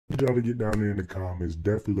Y'all to get down there in the comments.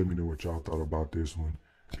 Definitely let me know what y'all thought about this one.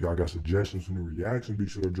 If y'all got suggestions from the reaction, be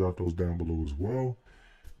sure to drop those down below as well.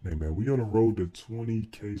 Hey man, we on the road to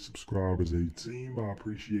 20K subscribers, a team. I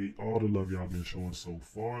appreciate all the love y'all been showing so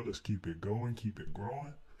far. Let's keep it going, keep it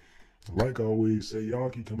growing. Like I always say, y'all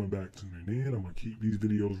keep coming back, tuning in. I'm gonna keep these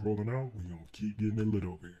videos rolling out. We're gonna keep getting it lit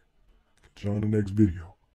over here. Catch y'all in the next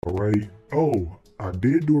video. Alright. Oh, I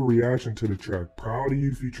did do a reaction to the track Proud of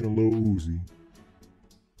You featuring Lil Uzi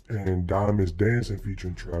and Diamonds Dancing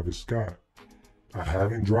featuring Travis Scott. I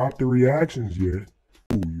haven't dropped the reactions yet.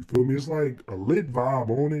 Ooh, you feel me? It's like a lit vibe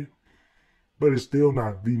on it, but it's still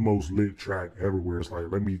not the most lit track everywhere. It's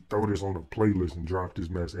like, let me throw this on a playlist and drop this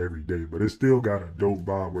mess every day. But it's still got a dope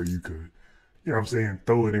vibe where you could, you know what I'm saying,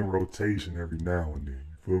 throw it in rotation every now and then.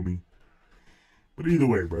 You feel me? But either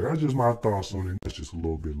way, bro, that's just my thoughts on it. That's just a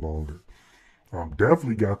little bit longer.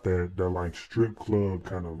 Definitely got that like strip club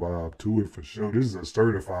kind of vibe to it for sure. This is a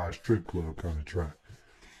certified strip club kind of track.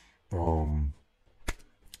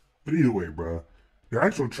 But either way, bro, the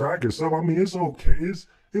actual track itself, I mean, it's okay.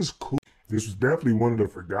 It's cool. This was definitely one of the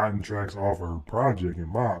forgotten tracks off her project, in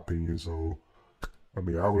my opinion. So, I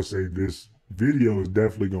mean, I would say this video is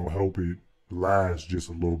definitely going to help it last just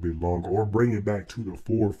a little bit longer or bring it back to the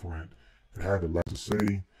forefront and have it last to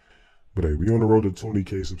say. But hey, we on the road to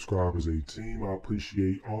 20K subscribers, a team. I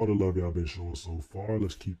appreciate all the love y'all been showing so far.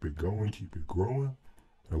 Let's keep it going, keep it growing.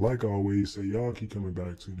 And like I always say, y'all keep coming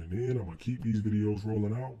back, tuning in. I'm going to keep these videos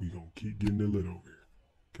rolling out. We going to keep getting it lit over here.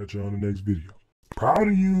 Catch y'all in the next video. Proud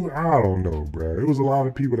of You, I don't know, bro. It was a lot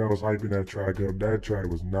of people that was hyping that track up. That track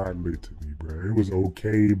was not lit to me, bro. It was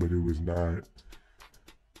okay, but it was not,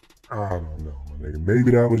 I don't know, my nigga.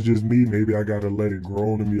 Maybe that was just me. Maybe I got to let it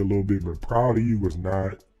grow on me a little bit, but Proud of You was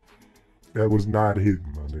not, that was not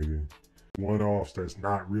hitting, my nigga. One-offs that's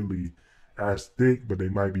not really as thick, but they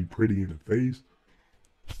might be pretty in the face.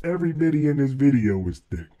 Every bitty in this video is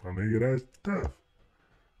thick, my nigga. That's tough.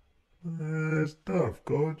 That's tough,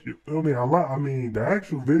 coach. You feel me? I mean, the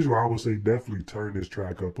actual visual, I would say definitely turn this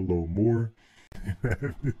track up a little more.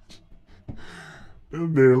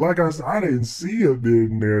 Like I said, I didn't see a bit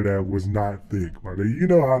in there that was not thick, my nigga. You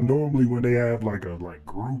know how normally when they have like a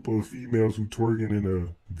group of females who twerking in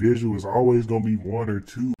a visual, it's always gonna be one or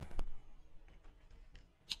two.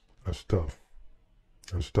 That's tough.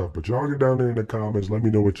 That's tough. But y'all get down there in the comments. Let me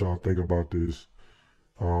know what y'all think about this.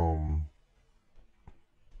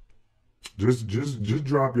 Just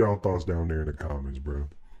drop y'all thoughts down there in the comments, bro.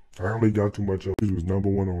 I only got too much of it. It was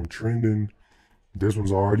 #1 on trending. This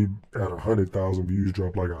one's already at 100,000 views,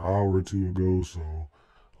 dropped like an hour or two ago, so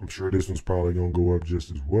I'm sure this one's probably gonna go up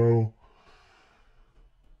just as well.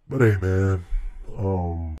 But hey, man,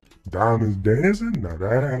 Diamonds Dancing, now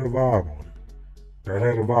that had a vibe on it. That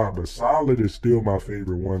had a vibe, but Solid is still my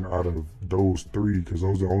favorite one out of those three, because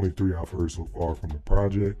those are the only three I've heard so far from the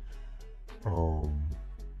project.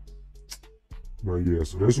 But yeah,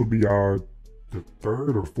 so this will be the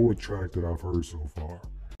third or fourth track that I've heard so far.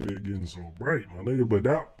 It getting so bright, my nigga, but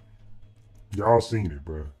that, y'all seen it,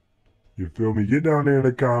 bro. You feel me? Get down there in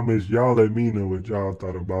the comments. Y'all let me know what y'all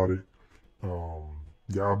thought about it.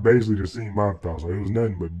 Y'all basically just seen my thoughts. Like, it was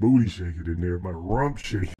nothing but booty shaking in there, my rump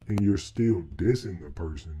shaking, and you're still dissing the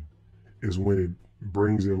person is when it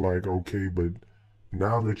brings it like, okay, but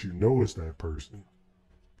now that you know it's that person,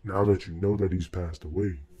 now that you know that he's passed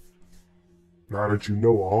away, now that you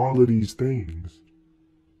know all of these things,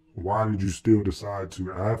 why did you still decide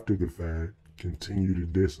to, after the fact, continue to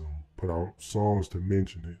diss him, put out songs to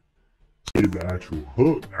mention it? Did the actual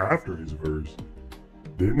hook after his verse.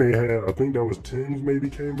 Didn't they have, I think that was Tim's maybe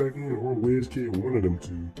came back in, or Wizkid, one of them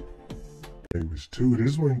two. It was two.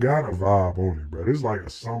 This one got a vibe on it, bro. This is like a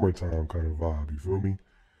summertime kind of vibe, you feel me?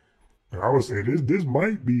 And I would say this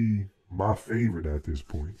might be my favorite at this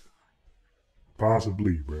point.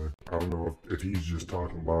 Possibly, bro. I don't know if he's just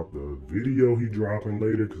talking about the video he dropping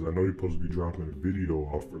later, because I know he's supposed to be dropping a video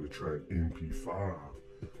off for the track MP5.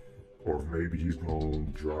 Or maybe he's gonna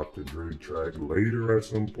drop the Drake track later at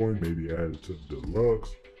some point, maybe add it to the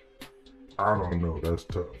deluxe. I don't know, that's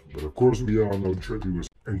tough. But of course we all know Trippie was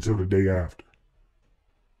until the day after.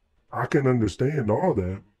 I can understand all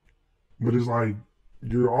that, but it's like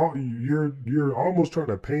you're almost trying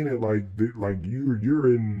to paint it like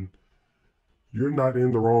you're not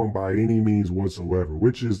in the wrong by any means whatsoever,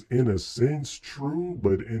 which is in a sense true,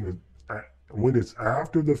 but when it's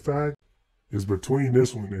after the fact, it's between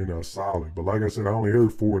this one and a Solid. But like I said, I only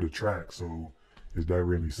heard 4 of the tracks, so is that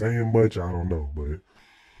really saying much? I don't know, but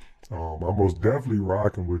I'm most definitely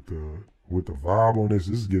rocking with the vibe on this.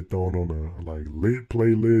 This is get thrown on a like lit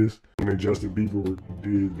playlist, and then Justin Bieber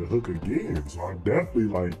did the hook again, so I definitely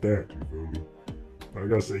like that. You feel me?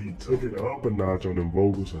 Like I said, he took it up a notch on them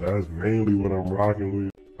vocals, so that's mainly what I'm rocking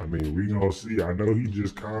with. I mean, we gonna see. I know he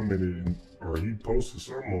just commented or he posted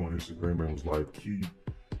something on Instagram and was like, keep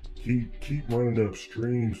running up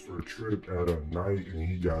streams for a trip at a night, and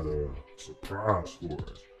he got a surprise for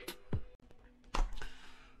us.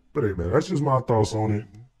 But hey, man, that's just my thoughts on it.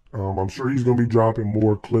 I'm sure he's gonna be dropping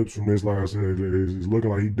more clips from this. Like I said, it's looking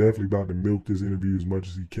like he definitely about to milk this interview as much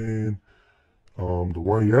as he can. The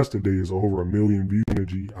one yesterday is over 1 million views.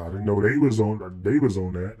 Energy. I didn't know they was on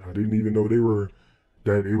that. I didn't even know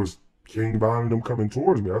that it was King Von and them coming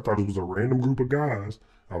towards me. I thought it was a random group of guys.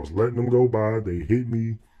 I was letting them go by. They hit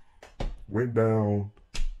me, went down.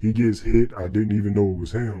 He gets hit. I didn't even know it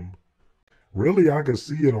was him. Really, I could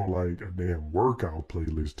see it on like a damn workout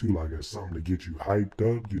playlist too, like it's something to get you hyped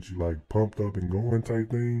up, get you like pumped up and going type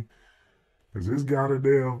thing. Cause this guy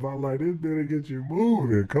today, I felt like this better get you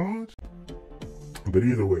moving, coach. But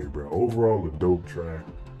either way, bro, overall a dope track.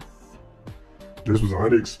 This was an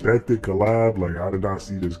unexpected collab. Like I did not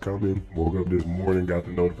see this coming. Woke up this morning, got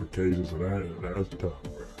the notification, so that's tough,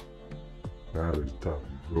 bro. That is tough.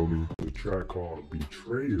 You feel me? The track called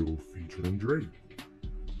Betrayal featuring Drake.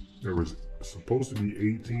 There was supposed to be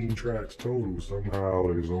 18 tracks total. Somehow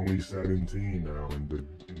there's only 17 now, and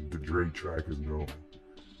the Drake track is gone.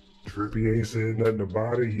 Trippy ain't said nothing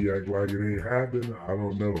about it. He act like it ain't happened. I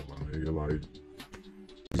don't know, my nigga. Like,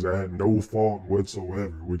 he's at no fault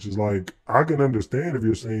whatsoever. Which is like, I can understand if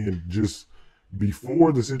you're saying just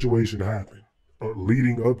before the situation happened,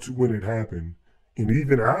 leading up to when it happened, and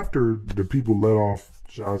even after the people let off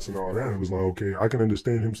shots and all that, it was like, okay, I can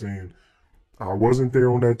understand him saying, I wasn't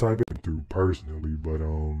there on that type of through personally, but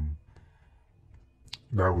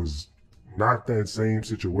that was not that same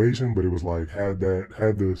situation, but it was like had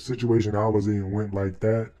the situation I was in went like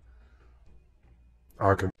that,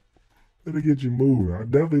 I can it'll get you moving. I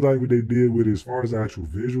definitely like what they did with it as far as actual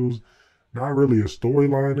visuals. Not really a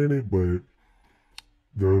storyline in it, but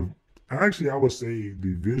I would say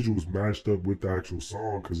the visuals matched up with the actual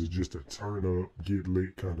song because it's just a turn up, get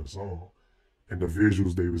lit kind of song. And the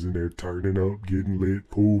visuals, they was in there turning up, getting lit,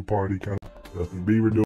 pool party kind of. Justin Bieber doing